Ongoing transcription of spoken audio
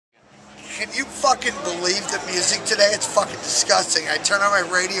can you fucking believe the music today? It's fucking disgusting. I turn on my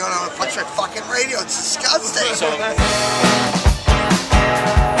radio and I want to punch my fucking radio. It's disgusting.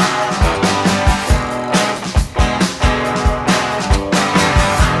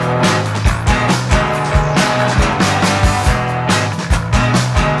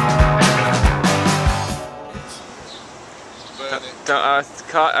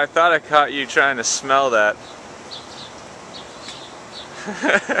 I thought I caught you trying to smell that.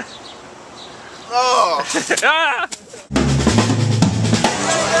 Oh! Ah!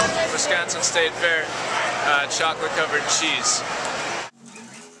 Wisconsin State Fair, chocolate covered cheese.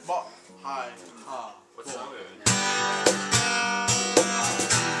 What's up?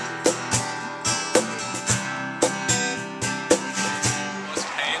 Most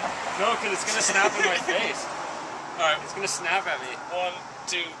pain? No, because it's gonna snap in my face. Alright, it's gonna snap at me. 1,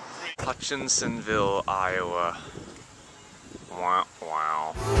 2, 3. Hutchinsonville, Iowa. Wow,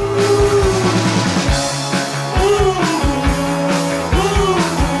 wow.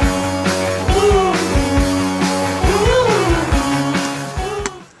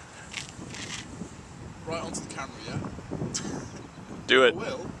 Right onto the camera, yeah? Do it. It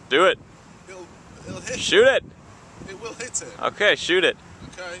will. Do it. It'll hit. Shoot it. It will hit it. Okay, shoot it.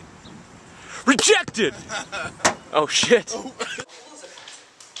 Okay. Rejected! Oh shit. Oh.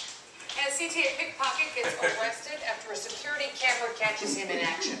 And CTA pickpocket gets arrested after a security camera catches him in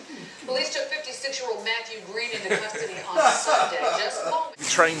action. Police took 56-year-old Matthew Green into custody on Sunday. Just moments. You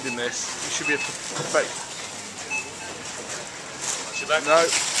trained in this. You should be a fake. No.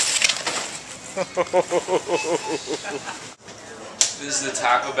 This is the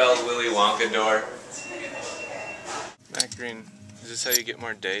Taco Bell Willy Wonka door. Matt Green, is this how you get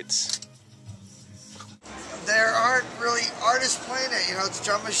more dates? There aren't really artists playing it, you know, it's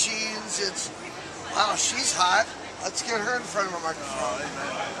drum machines, it's... Wow, she's hot. Let's get her in front of a microphone.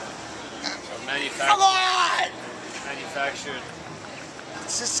 So manufactured. Come on! Manufactured.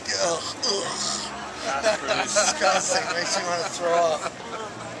 It's just... Ugh. It's disgusting. Makes me want to throw up.